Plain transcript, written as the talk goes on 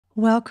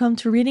Welcome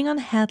to Reading on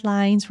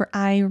Headlines, where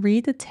I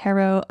read the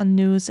tarot on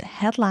news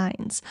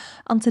headlines.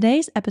 On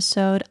today's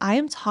episode, I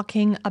am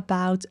talking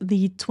about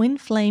the Twin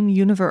Flame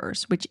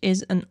Universe, which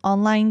is an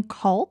online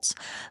cult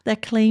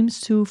that claims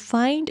to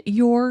find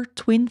your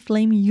twin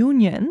flame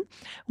union,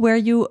 where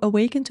you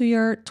awaken to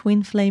your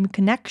twin flame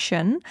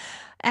connection,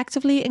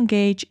 actively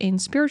engage in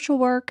spiritual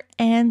work,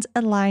 and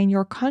align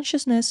your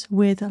consciousness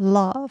with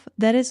love.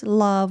 That is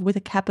love with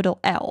a capital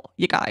L,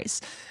 you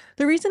guys.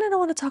 The reason I don't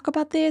want to talk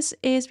about this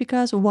is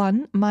because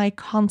one, my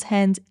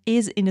content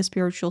is in a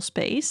spiritual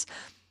space.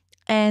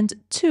 And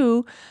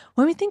two,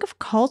 when we think of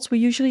cults, we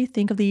usually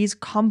think of these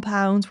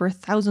compounds where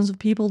thousands of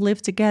people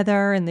live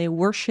together and they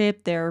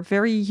worship their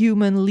very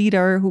human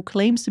leader who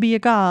claims to be a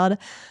god.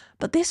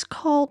 But this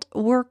cult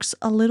works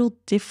a little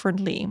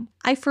differently.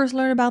 I first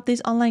learned about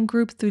this online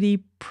group through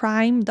the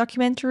Prime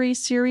documentary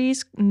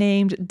series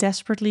named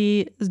Desperate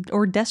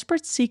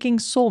Seeking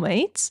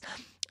Soulmates,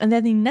 and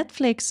then the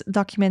Netflix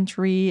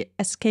documentary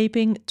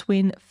Escaping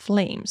Twin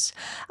Flames.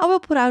 I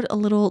will put out a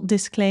little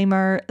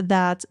disclaimer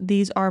that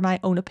these are my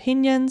own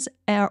opinions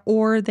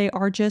or they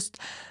are just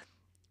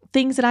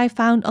things that I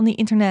found on the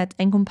internet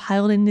and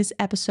compiled in this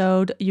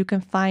episode. You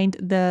can find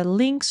the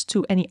links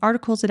to any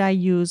articles that I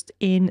used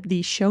in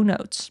the show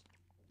notes.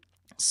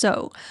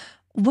 So,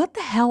 what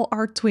the hell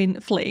are twin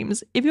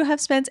flames? If you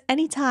have spent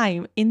any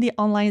time in the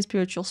online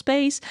spiritual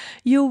space,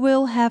 you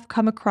will have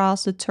come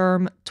across the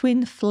term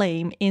twin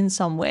flame in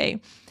some way,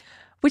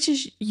 which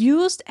is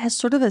used as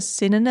sort of a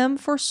synonym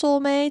for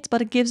soulmate,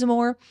 but it gives a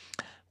more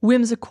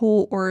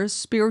whimsical or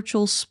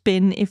spiritual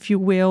spin, if you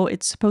will.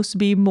 It's supposed to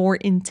be more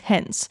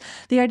intense.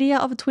 The idea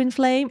of a twin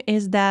flame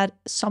is that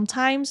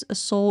sometimes a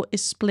soul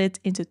is split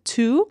into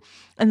two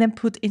and then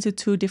put into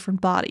two different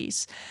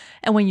bodies.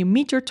 And when you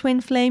meet your twin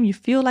flame, you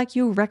feel like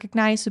you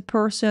recognize the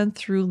person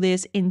through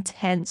this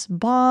intense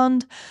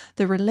bond.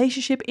 The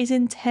relationship is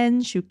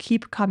intense, you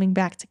keep coming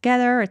back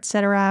together,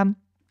 etc.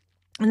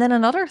 And then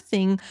another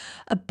thing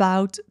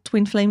about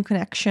twin flame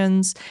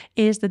connections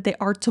is that they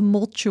are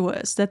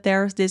tumultuous, that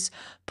there's this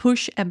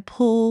push and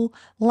pull,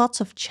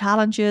 lots of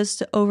challenges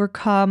to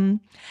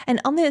overcome.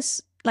 And on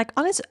its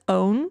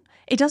own,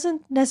 it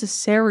doesn't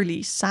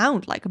necessarily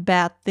sound like a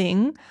bad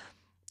thing,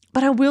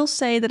 but I will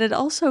say that it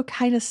also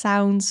kind of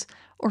sounds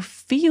or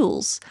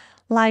feels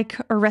like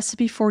a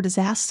recipe for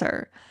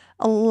disaster.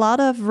 A lot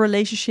of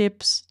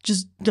relationships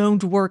just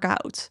don't work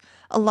out.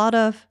 A lot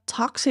of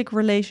toxic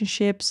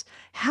relationships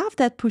have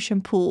that push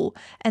and pull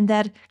and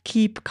that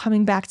keep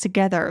coming back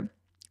together.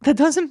 That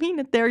doesn't mean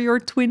that they're your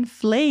twin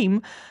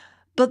flame,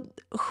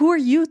 but who are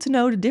you to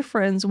know the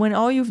difference when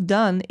all you've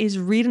done is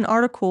read an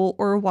article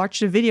or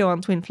watch a video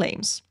on twin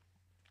flames?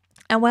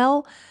 And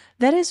well,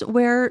 that is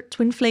where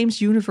Twin Flames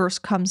Universe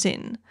comes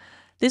in.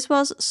 This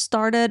was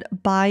started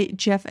by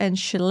Jeff and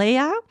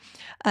Shalea.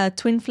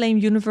 Twin Flame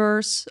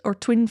Universe, or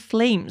Twin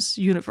Flames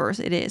Universe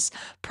it is,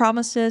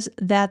 promises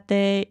that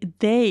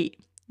they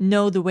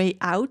know the way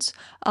out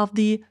of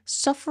the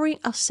suffering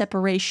of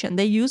separation.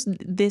 They use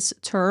this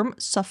term,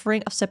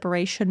 suffering of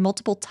separation,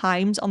 multiple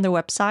times on their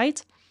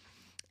website.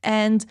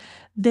 And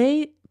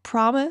they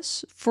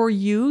promise for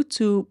you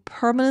to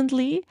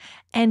permanently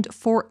and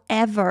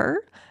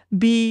forever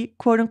be,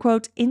 quote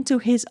unquote, into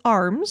his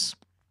arms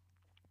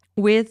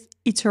with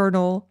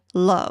eternal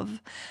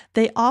love.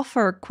 They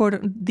offer quote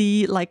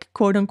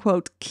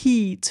unquote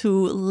key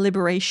to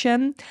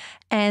liberation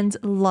and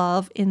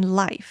love in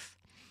life.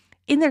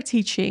 In their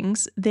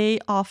teachings, they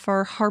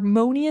offer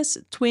harmonious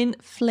twin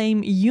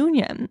flame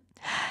union.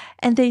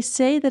 And they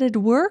say that it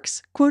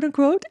works, quote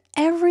unquote,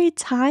 every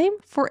time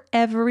for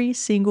every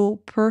single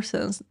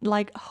person.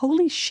 Like,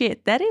 holy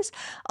shit, that is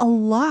a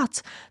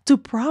lot to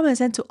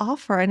promise and to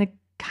offer. And it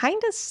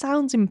kind of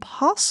sounds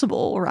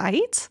impossible,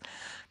 right?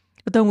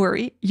 But don't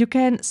worry, you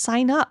can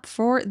sign up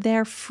for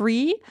their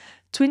free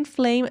Twin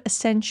Flame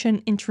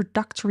Ascension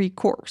introductory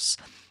course.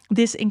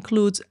 This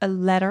includes a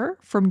letter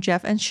from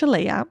Jeff and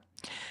Shalea.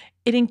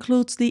 It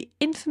includes the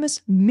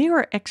infamous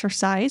mirror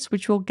exercise,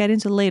 which we'll get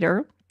into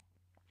later,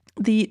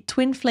 the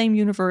Twin Flame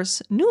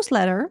Universe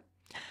newsletter,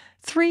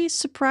 3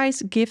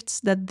 surprise gifts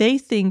that they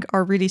think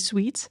are really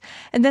sweet,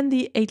 and then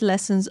the 8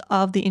 lessons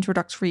of the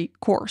introductory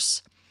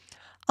course.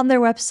 On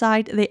their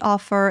website, they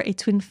offer a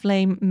twin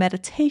flame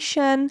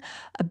meditation,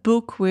 a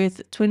book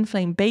with twin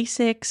flame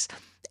basics,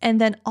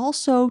 and then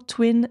also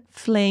twin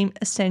flame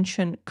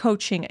ascension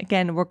coaching.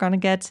 Again, we're going to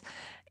get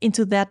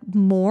into that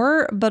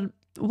more, but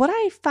what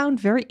I found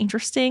very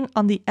interesting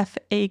on the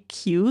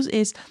FAQs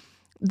is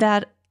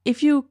that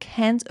if you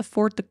can't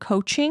afford the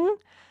coaching,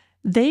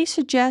 they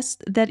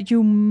suggest that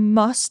you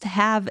must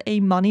have a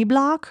money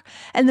block,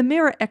 and the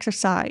mirror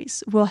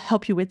exercise will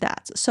help you with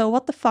that. So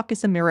what the fuck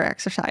is the mirror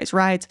exercise,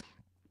 right?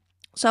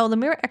 So the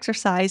mirror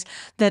exercise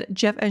that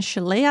Jeff and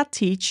Shalea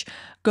teach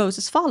goes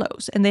as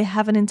follows, and they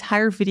have an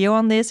entire video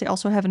on this. They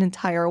also have an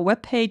entire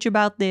webpage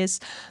about this.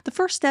 The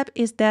first step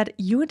is that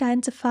you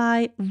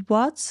identify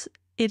what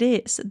it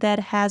is that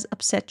has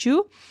upset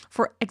you.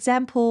 For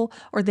example,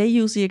 or they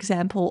use the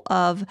example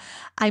of,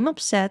 I'm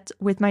upset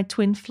with my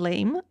twin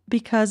flame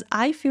because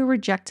I feel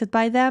rejected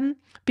by them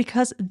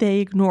because they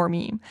ignore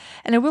me.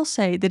 And I will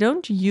say, they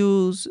don't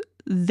use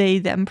they,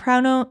 them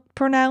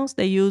pronouns.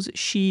 They use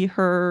she,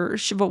 her,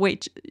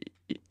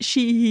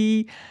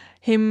 she,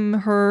 him,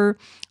 her.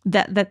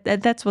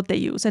 That's what they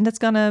use. And that's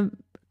gonna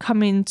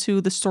come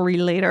into the story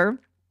later.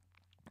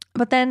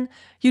 But then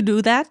you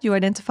do that, you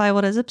identify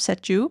what has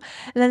upset you.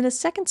 And then the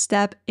second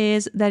step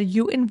is that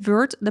you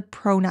invert the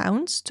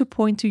pronouns to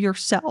point to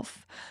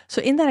yourself.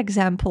 So in that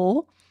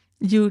example,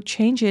 you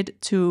change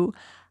it to,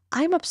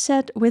 I'm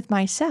upset with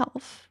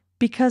myself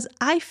because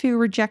I feel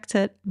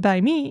rejected by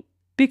me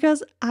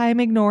because I'm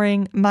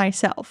ignoring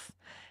myself.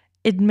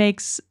 It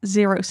makes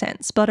zero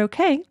sense, but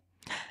okay,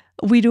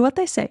 we do what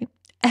they say.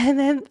 And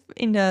then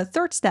in the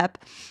third step,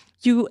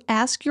 you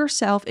ask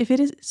yourself if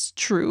it is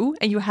true,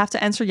 and you have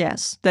to answer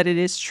yes, that it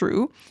is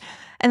true.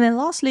 And then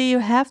lastly, you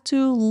have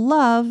to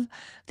love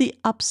the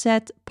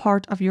upset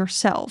part of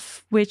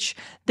yourself, which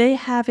they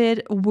have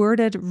it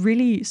worded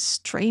really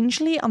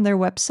strangely on their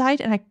website.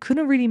 And I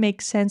couldn't really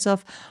make sense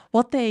of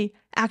what they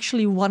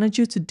actually wanted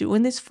you to do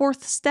in this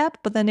fourth step.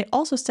 But then they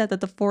also said that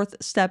the fourth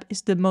step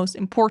is the most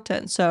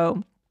important.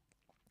 So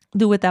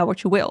do with that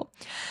what you will.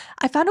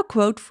 I found a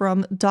quote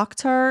from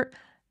Dr.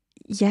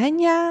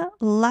 Yanya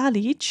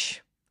Lalic.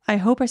 I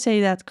hope I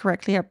say that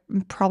correctly.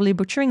 I'm probably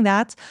butchering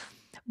that.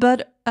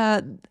 But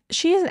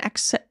she is an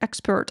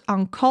expert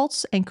on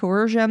cults and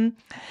coercion.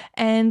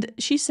 And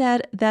she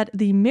said that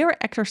the mirror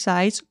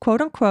exercise,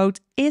 quote unquote,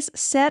 is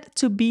said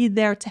to be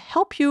there to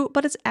help you,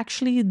 but it's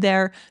actually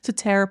there to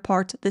tear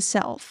apart the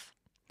self.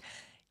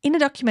 In the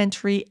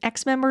documentary,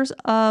 ex-members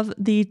of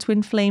the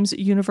Twin Flames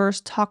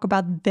universe talk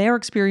about their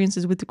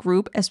experiences with the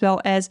group, as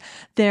well as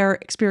their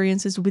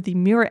experiences with the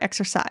mirror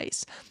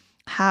exercise.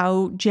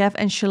 How Jeff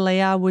and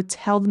Shalea would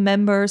tell the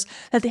members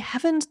that they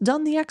haven't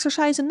done the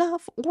exercise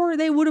enough, or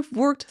they would have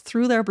worked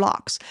through their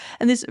blocks.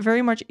 And this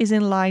very much is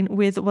in line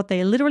with what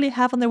they literally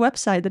have on their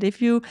website, that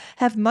if you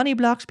have money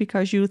blocks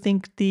because you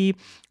think the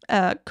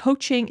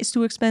coaching is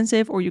too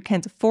expensive or you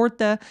can't afford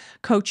the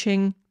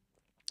coaching,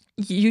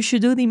 you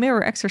should do the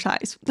mirror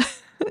exercise.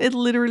 It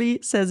literally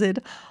says it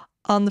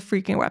on the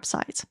freaking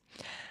website.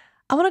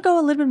 I want to go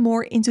a little bit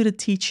more into the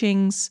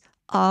teachings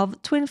of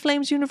Twin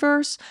Flames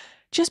universe,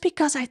 just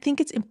because I think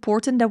it's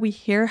important that we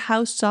hear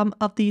how some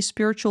of the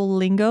spiritual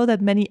lingo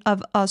that many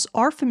of us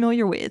are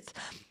familiar with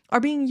are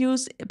being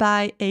used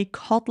by a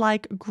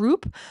cult-like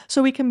group,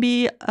 so we can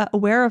be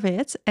aware of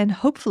it and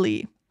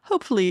hopefully,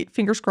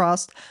 fingers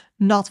crossed,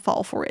 not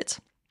fall for it.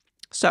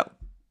 So,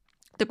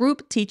 the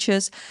group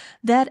teaches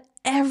that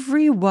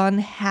everyone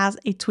has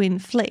a twin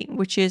flame,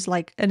 which is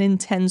like an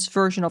intense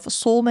version of a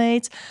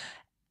soulmate,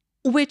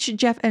 which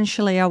Jeff and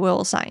Shalea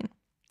will assign.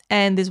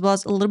 And this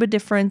was a little bit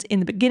different in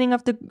the beginning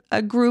of the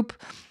group,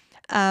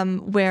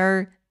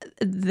 where,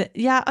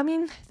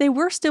 they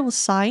were still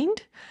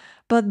assigned,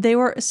 but they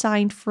were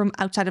assigned from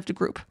outside of the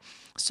group.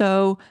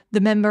 So the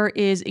member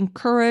is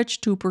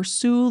encouraged to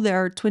pursue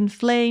their twin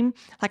flame.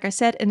 Like I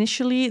said,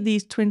 initially,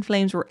 these twin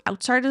flames were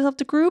outsiders of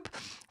the group,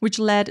 which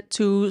led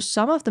to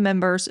some of the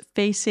members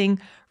facing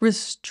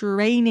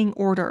restraining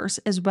orders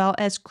as well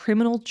as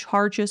criminal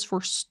charges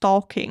for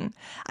stalking.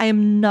 I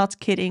am not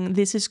kidding.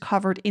 This is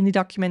covered in the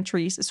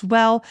documentaries as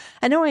well.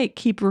 I know I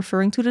keep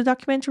referring to the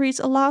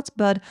documentaries a lot,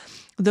 but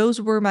those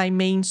were my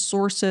main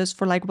sources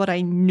for like what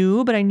I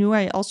knew, but I knew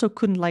I also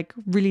couldn't like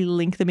really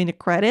link them in the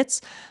credits.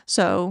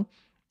 So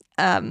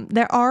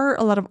there are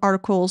a lot of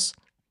articles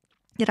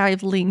that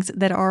I've linked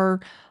that are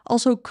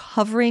also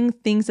covering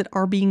things that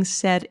are being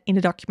said in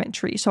the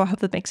documentary. So I hope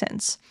that makes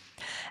sense.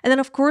 And then,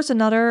 of course,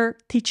 another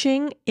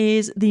teaching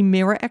is the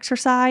mirror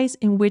exercise,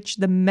 in which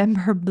the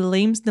member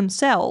blames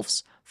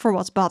themselves for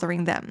what's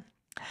bothering them.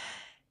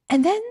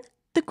 And then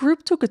the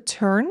group took a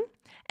turn,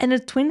 and the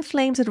twin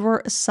flames that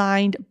were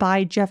assigned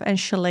by Jeff and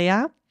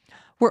Shalea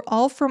were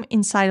all from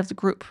inside of the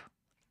group.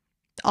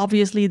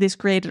 Obviously, this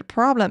created a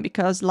problem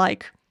because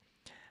like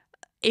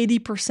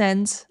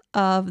 80%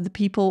 of the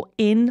people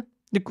in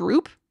the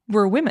group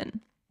were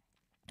women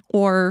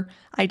or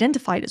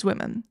identified as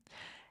women.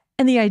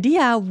 And the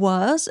idea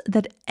was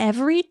that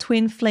every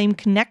twin flame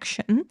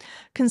connection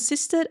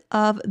consisted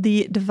of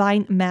the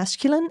divine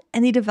masculine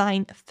and the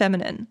divine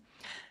feminine,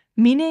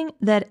 meaning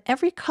that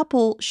every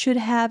couple should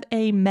have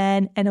a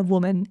man and a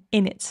woman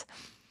in it.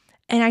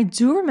 And I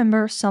do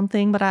remember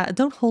something, but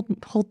don't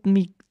hold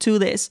me to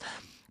this,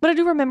 but I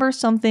do remember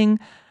something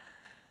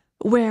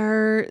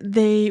where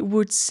they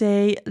would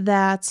say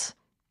that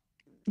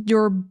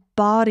your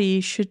body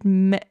should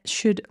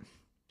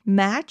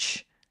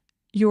match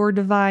your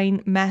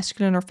divine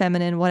masculine or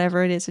feminine,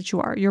 whatever it is that you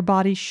are. Your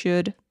body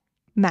should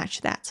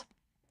match that.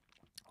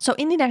 So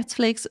in the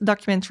Netflix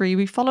documentary,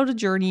 we follow the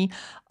journey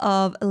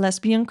of a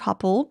lesbian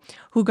couple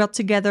who got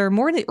together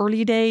more in the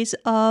early days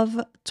of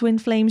Twin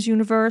Flames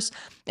universe,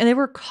 and they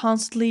were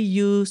constantly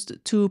used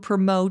to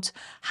promote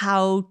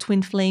how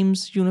Twin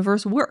Flames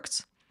universe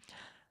worked.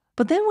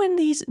 But then when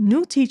these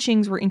new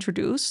teachings were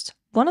introduced,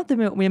 one of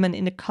the women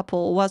in the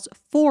couple was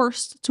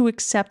forced to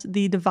accept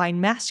the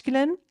divine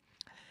masculine.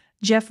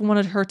 Jeff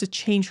wanted her to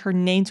change her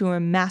name to a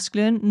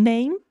masculine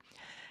name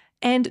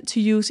and to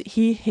use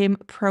he, him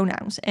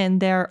pronouns. And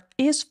there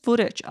is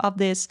footage of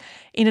this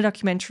in the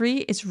documentary.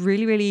 It's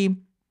really, really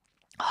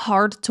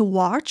hard to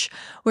watch,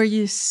 where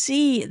you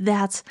see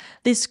that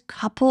this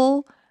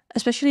couple,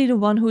 especially the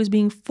one who is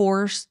being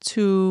forced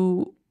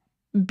to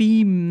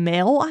be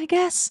male, I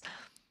guess,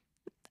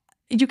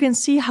 you can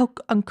see how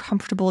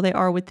uncomfortable they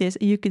are with this.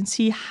 You can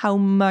see how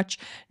much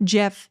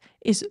Jeff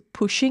is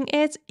pushing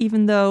it,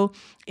 even though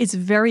it's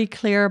very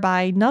clear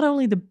by not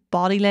only the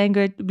body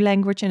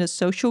language and the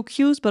social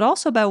cues, but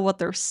also by what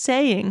they're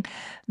saying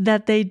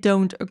that they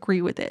don't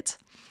agree with it.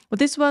 But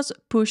this was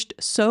pushed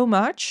so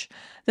much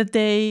that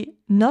they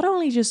not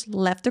only just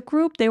left the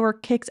group, they were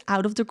kicked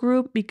out of the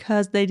group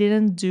because they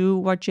didn't do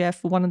what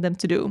Jeff wanted them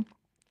to do.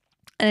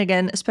 And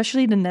again,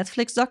 especially the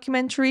Netflix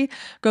documentary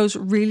goes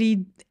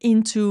really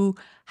into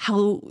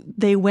how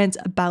they went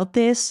about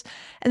this.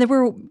 And there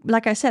were,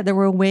 like I said, there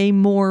were way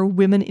more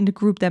women in the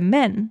group than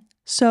men.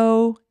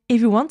 So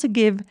if you want to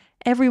give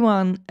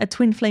everyone a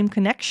twin flame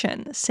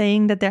connection,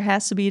 saying that there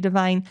has to be a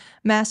divine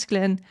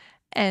masculine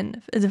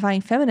and a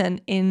divine feminine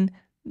in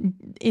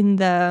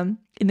the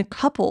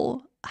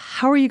couple,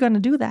 how are you going to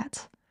do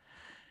that?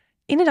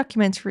 In the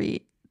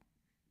documentary,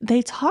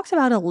 they talked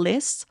about a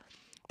list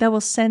that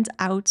was sent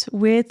out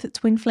with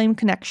twin flame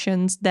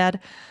connections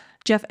that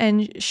Jeff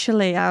and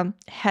Shalea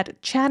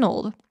had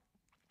channeled,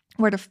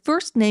 where the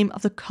first name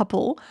of the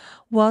couple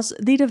was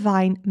the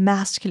divine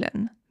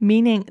masculine,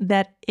 meaning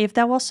that if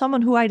that was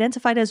someone who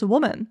identified as a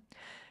woman,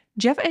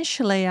 Jeff and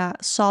Shalea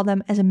saw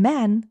them as a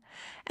man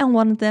and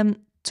wanted them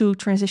to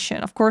transition.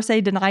 Of course, they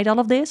denied all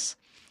of this,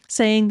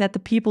 saying that the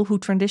people who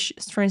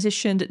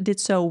transitioned did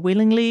so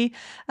willingly.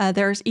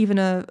 There's even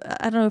I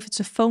don't know if it's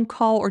a phone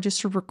call or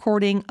just a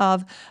recording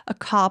of a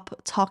cop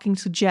talking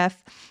to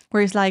Jeff, where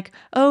he's like,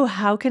 oh,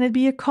 how can it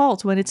be a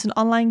cult when it's an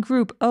online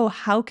group? Oh,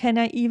 how can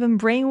I even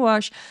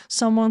brainwash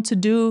someone to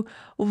do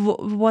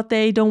what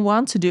they don't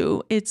want to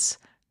do? It's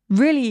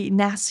really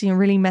nasty and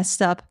really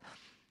messed up.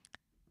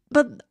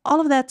 But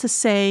all of that to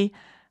say,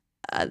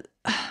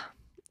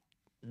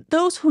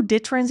 those who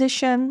did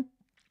transition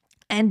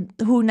and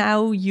who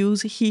now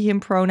use he,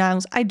 him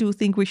pronouns, I do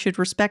think we should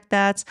respect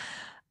that.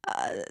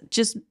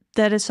 Just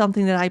that is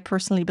something that I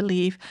personally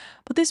believe.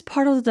 But this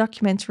part of the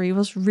documentary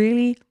was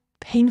really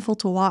painful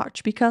to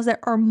watch because there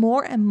are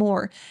more and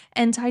more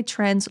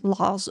anti-trans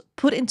laws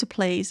put into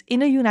place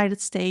in the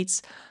United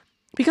States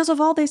because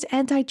of all this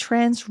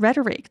anti-trans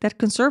rhetoric that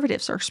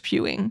conservatives are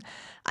spewing.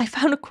 I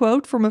found a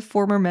quote from a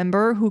former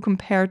member who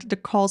compared the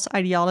cult's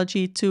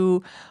ideology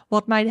to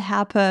what might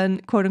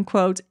happen, quote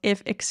unquote,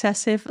 if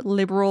excessive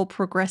liberal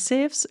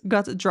progressives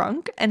got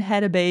drunk and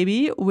had a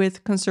baby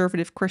with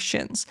conservative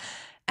Christians.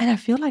 And I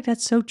feel like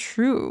that's so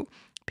true,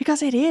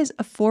 because it is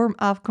a form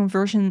of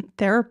conversion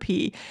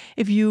therapy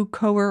if you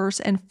coerce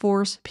and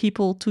force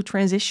people to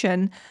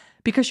transition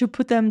because you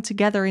put them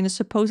together in a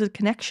supposed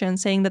connection,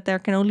 saying that there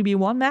can only be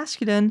one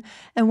masculine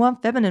and one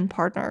feminine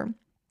partner.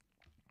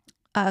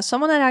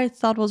 Someone that I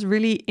thought was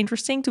really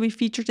interesting to be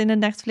featured in the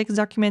Netflix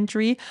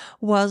documentary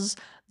was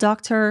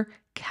Dr.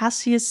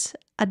 Cassius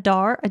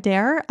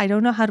Adair. I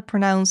don't know how to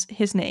pronounce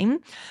his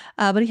name,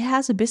 but he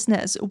has a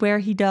business where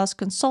he does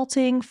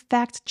consulting,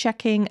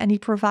 fact-checking, and he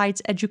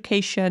provides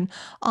education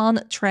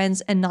on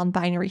trans and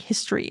non-binary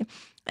history.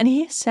 And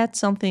he said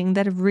something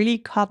that really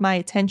caught my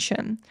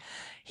attention.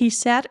 He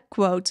said,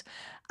 quote,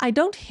 I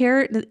don't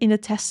hear in the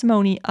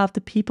testimony of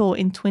the people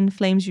in Twin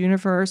Flames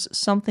universe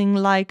something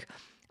like,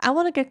 I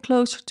want to get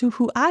closer to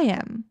who I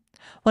am.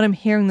 What I'm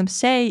hearing them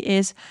say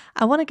is,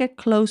 I want to get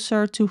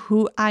closer to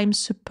who I'm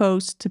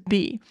supposed to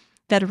be.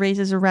 That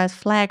raises a red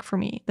flag for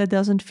me. That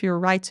doesn't feel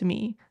right to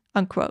me,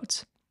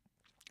 unquote.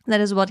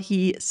 That is what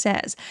he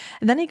says.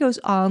 And then he goes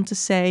on to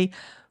say,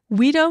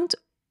 we don't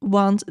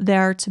want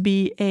there to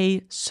be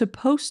a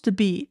supposed to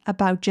be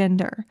about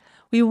gender.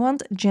 We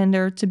want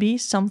gender to be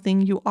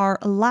something you are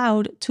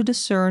allowed to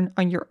discern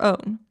on your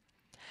own.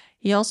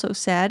 He also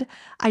said,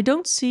 I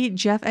don't see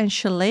Jeff and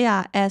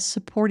Shalea as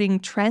supporting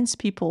trans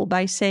people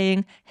by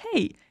saying,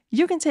 hey,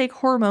 you can take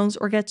hormones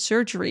or get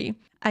surgery.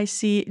 I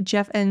see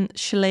Jeff and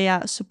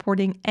Shalea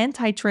supporting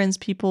anti-trans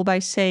people by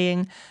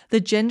saying,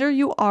 the gender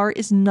you are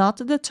is not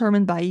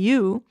determined by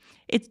you.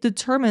 It's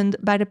determined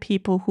by the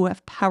people who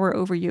have power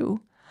over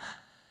you.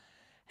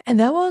 And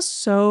that was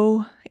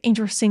so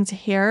interesting to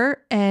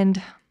hear,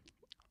 and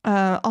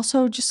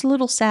also just a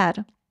little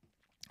sad.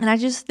 And I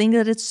just think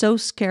that it's so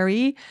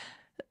scary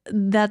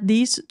that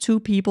these two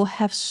people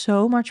have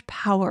so much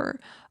power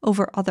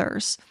over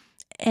others.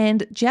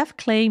 And Jeff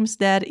claims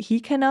that he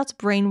cannot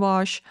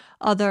brainwash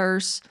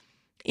others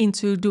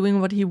into doing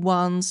what he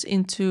wants,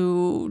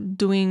 into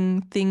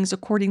doing things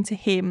according to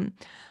him.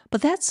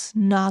 But that's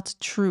not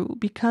true,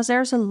 because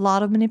there's a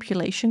lot of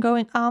manipulation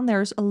going on.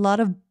 There's a lot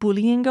of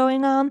bullying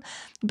going on,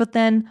 but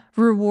then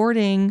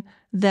rewarding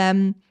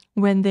them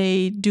when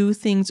they do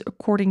things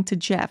according to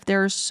Jeff.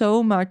 There is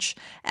so much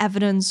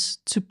evidence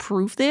to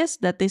prove this,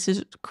 that this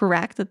is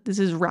correct, that this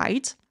is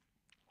right.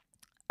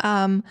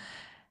 And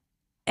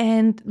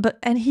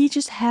he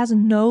just has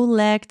no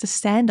leg to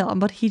stand on,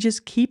 but he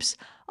just keeps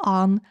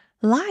on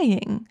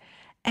lying.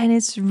 And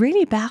it's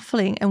really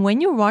baffling. And when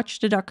you watch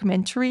the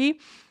documentary,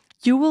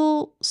 you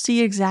will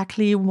see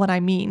exactly what I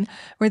mean,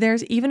 where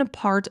there's even a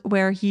part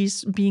where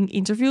he's being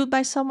interviewed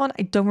by someone.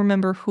 I don't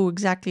remember who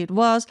exactly it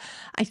was.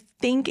 I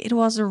think it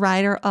was a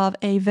writer of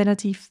a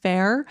Vanity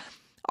Fair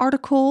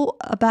article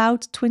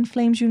about Twin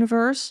Flames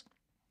universe,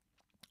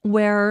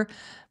 where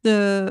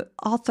the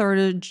author,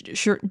 the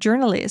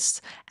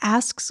journalist,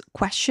 asks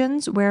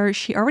questions where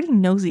she already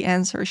knows the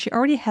answer. She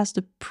already has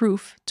the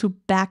proof to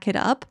back it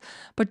up,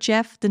 but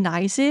Jeff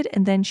denies it,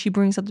 and then she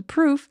brings up the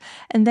proof,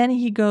 and then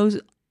he goes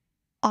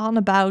on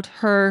about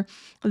her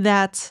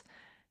that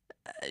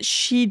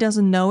she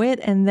doesn't know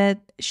it and that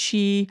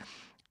she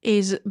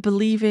is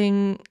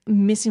believing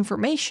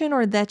misinformation,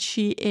 or that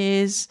she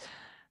is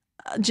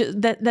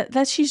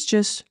that she's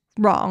just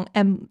wrong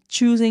and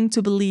choosing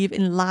to believe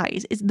in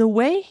lies. It's the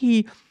way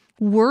he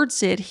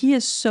words it. He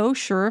is so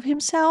sure of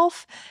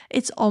himself.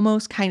 It's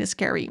almost kind of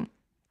scary.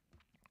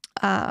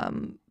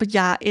 But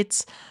yeah,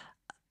 it's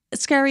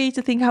scary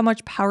to think how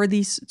much power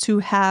these two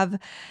have.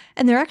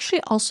 And they're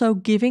actually also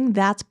giving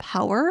that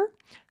power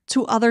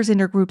to others in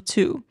their group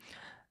too.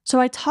 So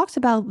I talked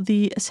about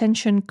the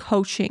ascension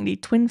coaching, the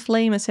twin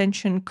flame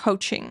ascension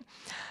coaching.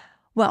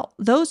 Well,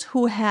 those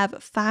who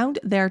have found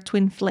their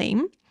twin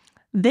flame,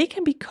 they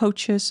can be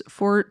coaches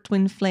for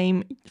Twin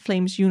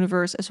Flames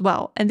universe as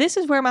well. And this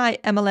is where my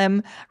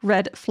MLM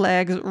red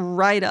flags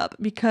right up,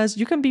 because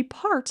you can be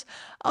part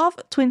of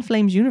Twin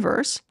Flames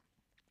universe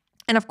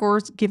and of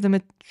course give them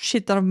a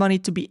shit ton of money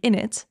to be in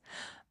it.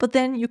 But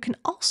then you can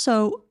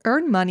also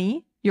earn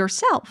money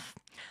yourself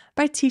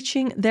by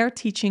teaching their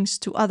teachings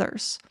to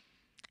others.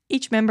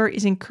 Each member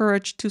is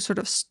encouraged to sort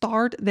of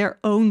start their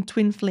own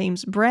Twin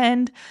Flames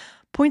brand,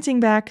 pointing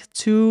back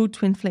to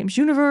Twin Flames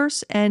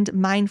universe and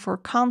mine for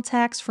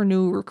contacts for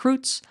new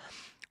recruits.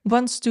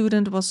 One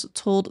student was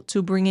told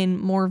to bring in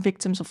more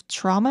victims of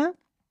trauma,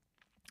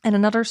 and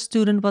another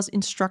student was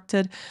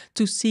instructed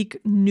to seek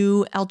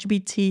new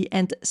LGBT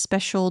and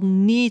special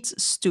needs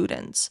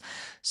students.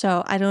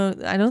 So I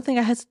don't think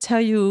I had to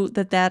tell you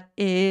that that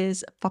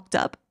is fucked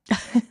up.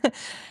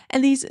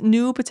 And these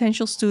new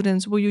potential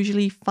students will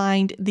usually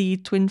find the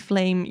Twin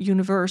Flame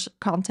universe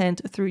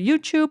content through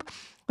YouTube,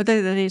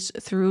 whether that is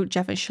through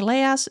Jeff and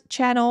Shalea's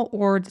channel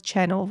or the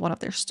channel of one of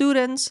their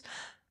students.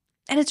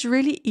 And it's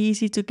really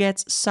easy to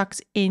get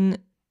sucked in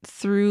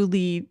through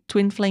the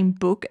Twin Flame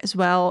book as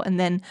well, and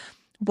then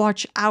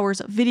watch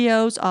hours of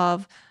videos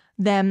of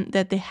them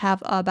that they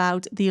have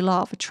about the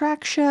law of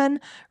attraction,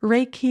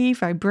 Reiki,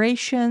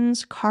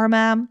 vibrations,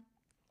 karma.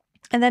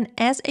 And then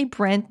as a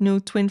brand new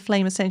Twin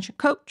Flame Ascension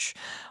coach,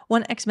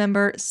 one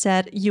ex-member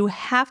said, you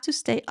have to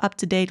stay up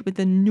to date with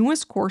the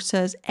newest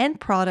courses and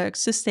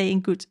products to stay in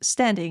good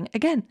standing.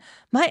 Again,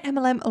 my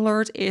MLM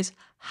alert is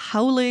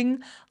howling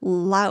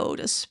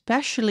loud,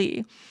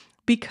 especially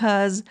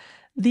because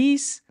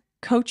these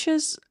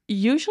coaches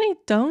usually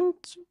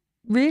don't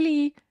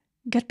really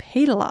get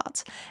paid a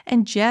lot.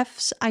 And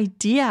Jeff's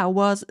idea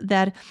was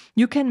that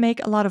you can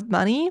make a lot of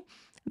money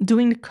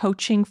doing the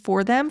coaching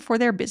for them, for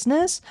their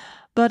business,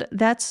 but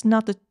that's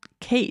not the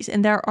case.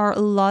 And there are a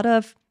lot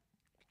of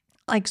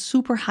like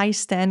super high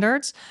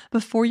standards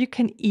before you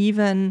can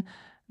even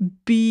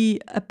be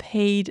a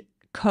paid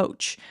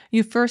coach.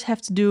 You first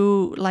have to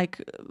do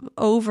like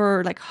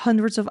over like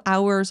hundreds of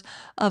hours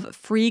of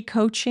free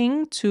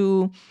coaching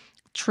to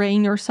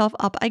train yourself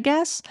up, I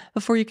guess,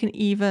 before you can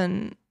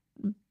even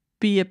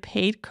be a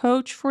paid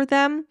coach for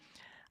them.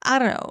 I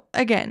don't know.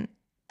 Again,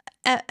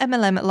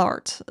 MLM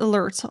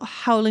alerts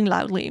howling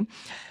loudly.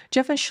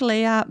 Jeff and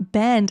Shalea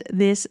banned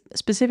this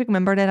specific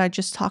member that I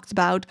just talked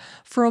about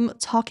from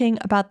talking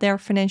about their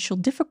financial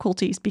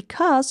difficulties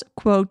because,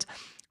 quote,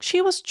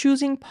 she was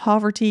choosing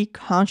poverty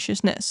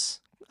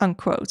consciousness,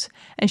 unquote,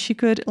 and she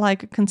could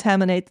like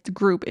contaminate the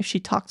group if she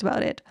talked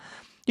about it.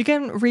 You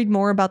can read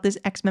more about this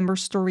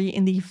ex-member's story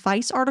in the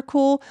Vice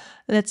article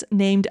that's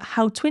named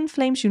How Twin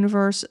Flames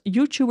Universe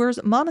YouTubers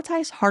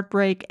Monetize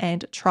Heartbreak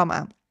and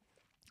Trauma.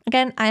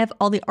 Again, I have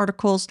all the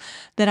articles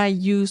that I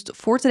used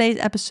for today's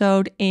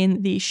episode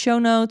in the show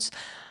notes.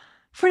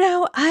 For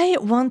now, I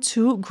want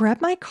to grab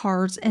my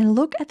cards and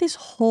look at this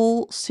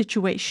whole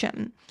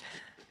situation.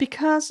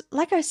 Because,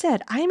 like I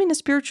said, I'm in a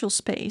spiritual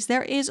space.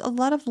 There is a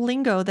lot of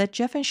lingo that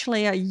Jeff and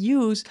Shalea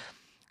use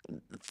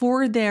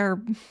for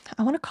their,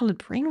 I want to call it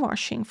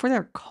brainwashing, for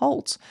their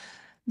cult,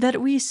 that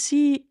we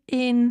see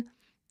in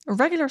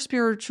regular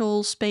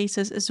spiritual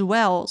spaces as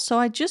well. So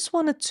I just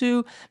wanted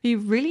to be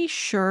really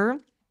sure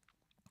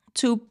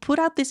to put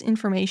out this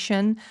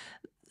information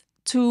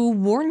to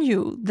warn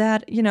you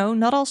that, you know,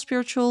 not all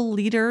spiritual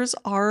leaders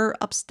are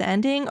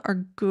upstanding,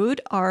 are good,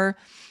 are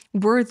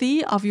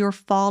worthy of your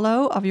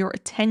follow, of your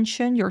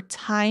attention, your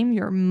time,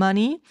 your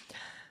money.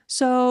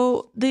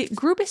 So the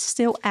group is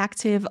still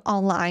active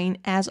online,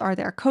 as are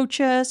their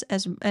coaches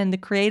and the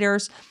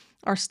creators.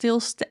 are still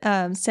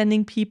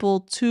sending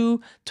people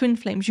to Twin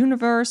Flames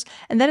universe.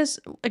 And that is,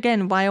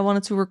 again, why I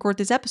wanted to record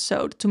this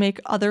episode, to make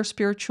other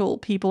spiritual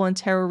people and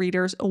tarot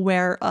readers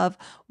aware of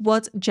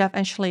what Jeff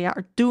and Shalea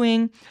are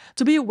doing,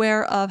 to be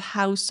aware of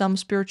how some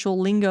spiritual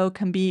lingo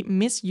can be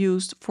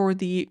misused for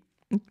the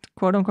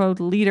quote-unquote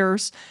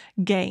leaders'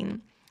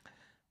 gain.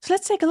 So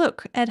let's take a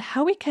look at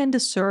how we can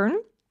discern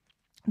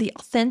the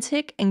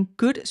authentic and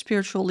good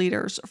spiritual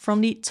leaders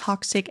from the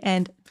toxic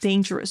and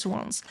dangerous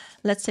ones.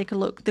 Let's take a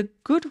look. The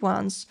good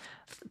ones,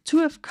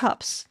 Two of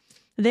Cups,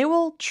 they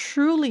will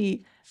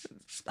truly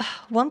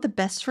want the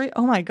best for you.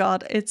 Oh my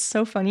God, it's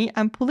so funny.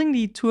 I'm pulling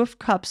the Two of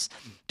Cups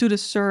to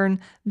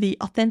discern the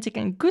authentic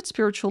and good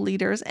spiritual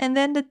leaders, and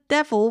then the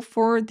Devil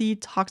for the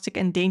toxic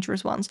and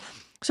dangerous ones.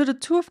 So the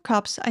Two of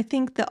Cups, I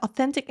think the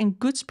authentic and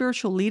good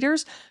spiritual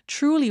leaders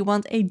truly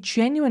want a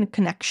genuine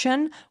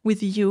connection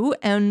with you,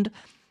 and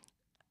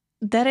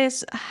that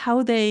is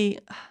how they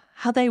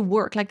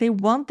work. Like, they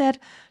want that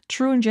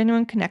true and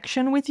genuine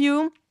connection with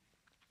you.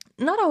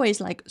 Not always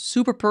like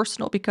super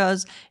personal,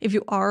 because if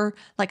you are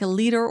like a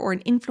leader or an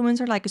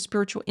influencer, like a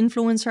spiritual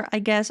influencer, I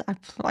guess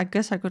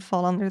I could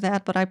fall under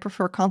that, but I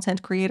prefer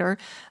content creator.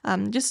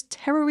 Just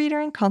tarot reader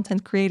and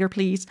content creator,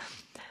 please.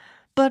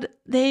 But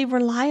they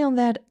rely on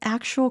that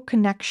actual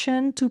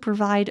connection to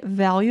provide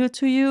value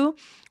to you,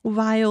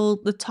 while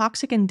the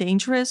toxic and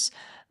dangerous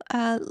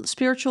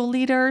spiritual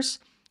leaders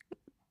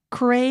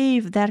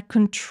crave that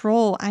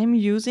control. I'm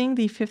using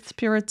the Fifth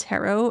Spirit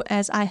Tarot,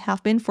 as I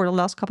have been for the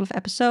last couple of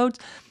episodes.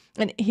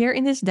 And here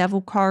in this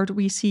Devil card,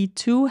 we see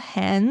two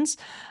hands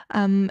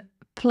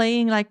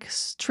playing like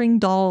string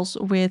dolls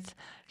with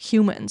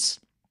humans.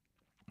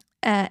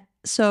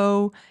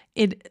 So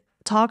it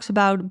talks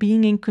about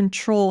being in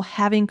control,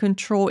 having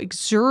control,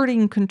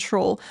 exerting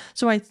control.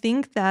 So I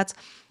think that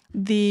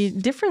the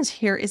difference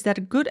here is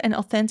that good and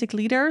authentic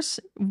leaders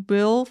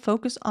will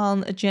focus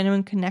on a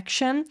genuine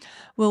connection,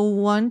 will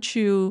want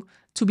you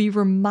to be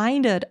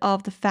reminded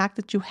of the fact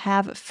that you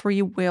have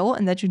free will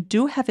and that you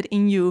do have it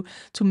in you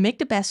to make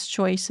the best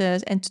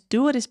choices and to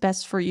do what is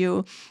best for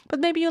you. But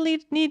maybe you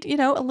need,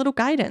 a little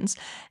guidance.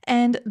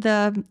 And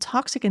the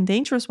toxic and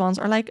dangerous ones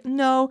are like,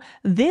 no,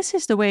 this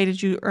is the way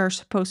that you are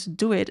supposed to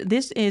do it.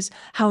 This is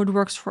how it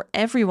works for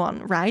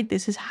everyone, right?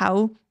 This is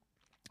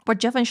what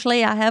Jeff and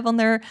Shalea have on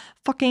their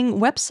fucking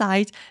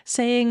website,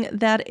 saying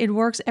that it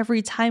works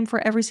every time for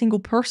every single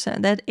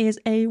person. That is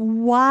a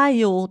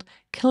wild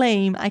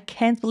claim. I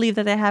can't believe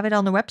that they have it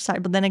on the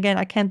website. But then again,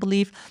 I can't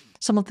believe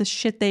some of the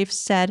shit they've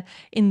said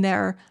in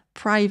their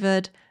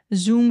private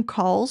Zoom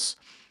calls.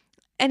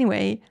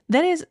 Anyway,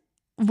 that is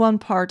one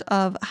part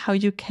of how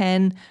you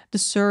can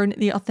discern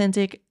the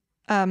authentic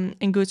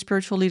and good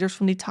spiritual leaders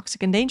from the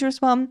toxic and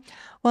dangerous ones.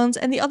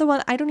 And the other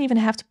one, I don't even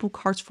have to pull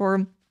cards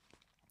for.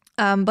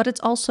 But it's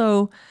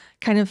also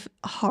kind of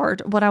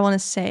hard. What I want to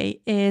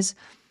say is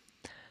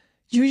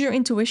use your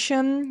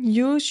intuition,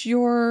 use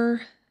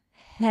your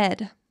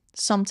head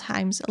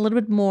sometimes a little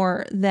bit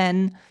more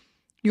than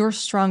your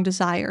strong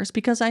desires.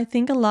 Because I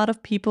think a lot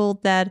of people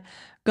that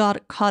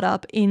got caught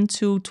up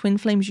into Twin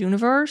Flames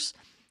universe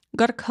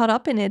got caught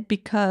up in it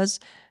because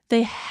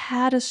they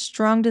had a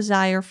strong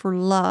desire for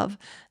love.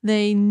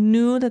 They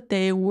knew that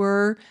they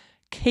were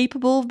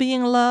capable of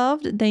being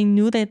loved. They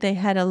knew that they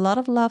had a lot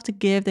of love to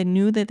give. They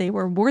knew that they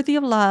were worthy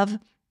of love,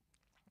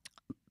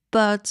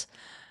 but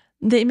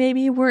they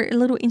maybe were a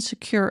little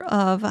insecure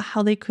of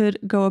how they could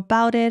go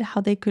about it,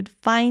 how they could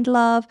find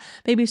love.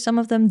 Maybe some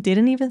of them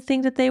didn't even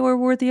think that they were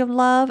worthy of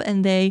love,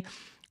 and they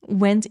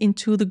went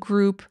into the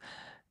group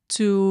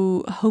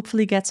to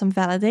hopefully get some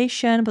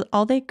validation, but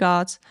all they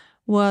got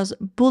was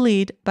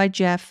bullied by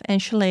Jeff and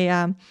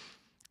Shalea.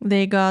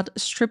 They got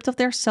stripped of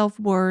their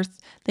self-worth.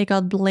 They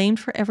got blamed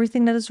for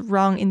everything that is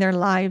wrong in their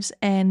lives.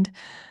 And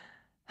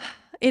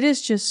it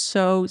is just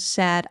so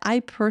sad.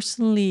 I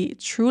personally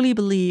truly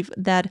believe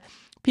that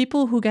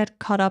people who get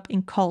caught up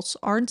in cults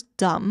aren't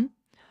dumb,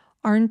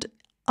 aren't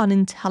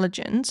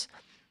unintelligent,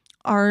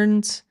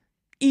 aren't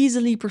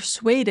easily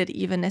persuaded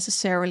even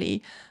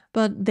necessarily,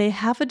 but they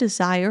have a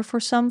desire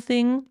for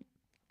something.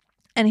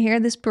 And here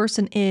this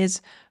person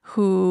is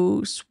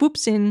who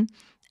swoops in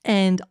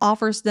and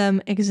offers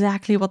them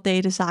exactly what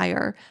they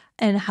desire.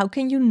 And how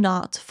can you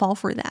not fall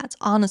for that,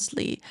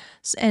 honestly?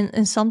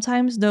 And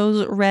sometimes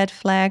those red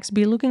flags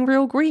be looking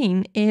real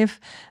green if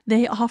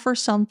they offer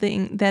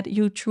something that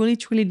you truly,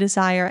 truly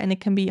desire, and it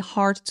can be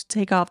hard to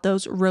take off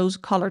those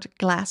rose-colored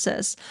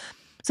glasses.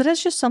 So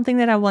that's just something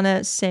that I want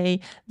to say,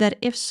 that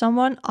if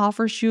someone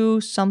offers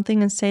you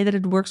something and say that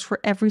it works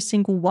for every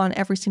single one,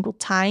 every single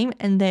time,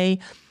 and they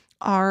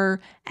are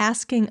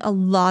asking a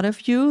lot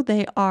of you,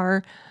 they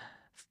are,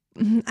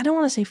 I don't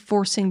want to say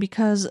forcing,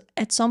 because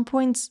at some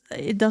points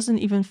it doesn't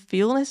even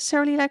feel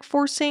necessarily like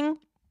forcing.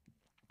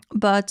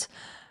 But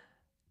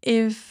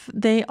if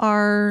they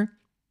are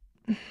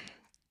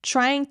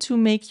trying to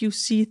make you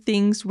see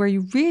things where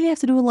you really have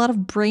to do a lot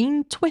of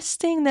brain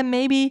twisting, then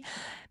maybe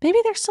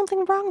there's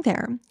something wrong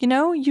there.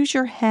 Use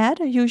your head,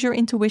 use your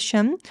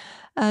intuition.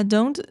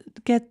 Don't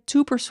get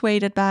too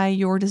persuaded by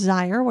your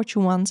desire, what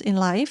you want in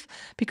life,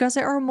 because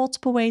there are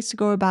multiple ways to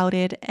go about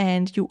it,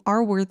 and you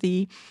are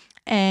worthy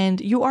and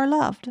you are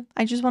loved.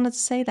 I just wanted to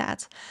say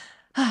that.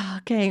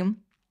 Okay.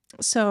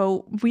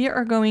 So we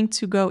are going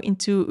to go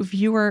into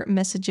viewer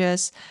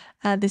messages.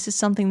 This is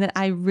something that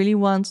I really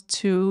want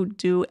to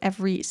do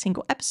every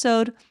single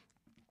episode.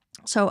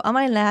 So on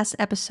my last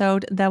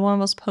episode, that one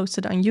was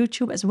posted on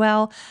YouTube as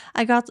well.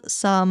 I got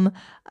some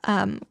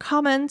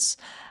comments.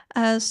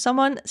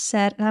 Someone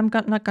said, and I'm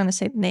not going to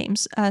say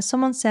names,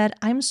 someone said,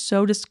 I'm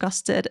so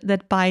disgusted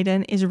that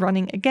Biden is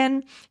running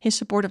again. His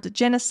support of the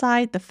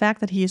genocide, the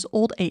fact that he is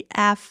old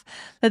AF,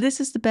 that this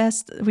is the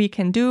best we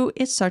can do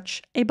is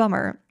such a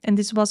bummer. And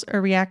this was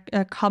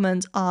a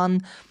comment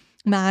on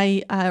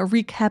my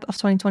recap of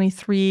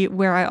 2023,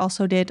 where I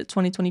also did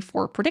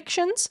 2024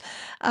 predictions.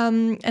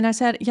 And I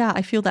said, yeah,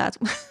 I feel that.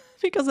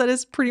 Because that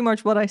is pretty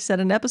much what I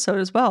said in the episode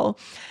as well.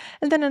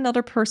 And then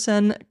another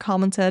person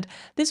commented,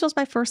 this was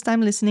my first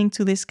time listening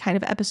to this kind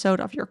of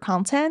episode of your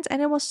content,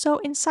 and it was so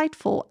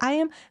insightful. I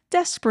am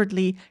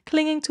desperately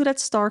clinging to that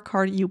star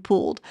card you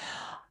pulled.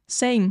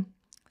 Same.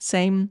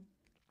 And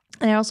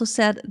I also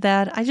said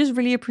that I just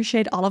really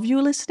appreciate all of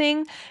you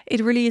listening.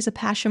 It really is a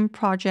passion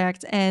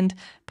project, and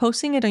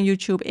posting it on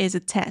YouTube is a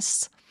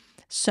test.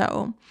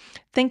 So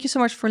thank you so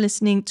much for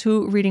listening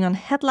to Reading on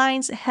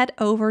Headlines. Head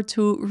over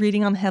to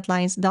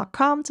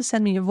readingonheadlines.com to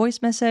send me a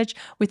voice message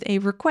with a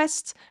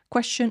request,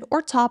 question,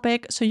 or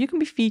topic so you can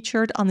be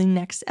featured on the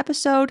next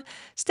episode.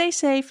 Stay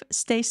safe,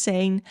 stay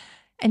sane,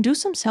 and do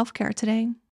some self-care today.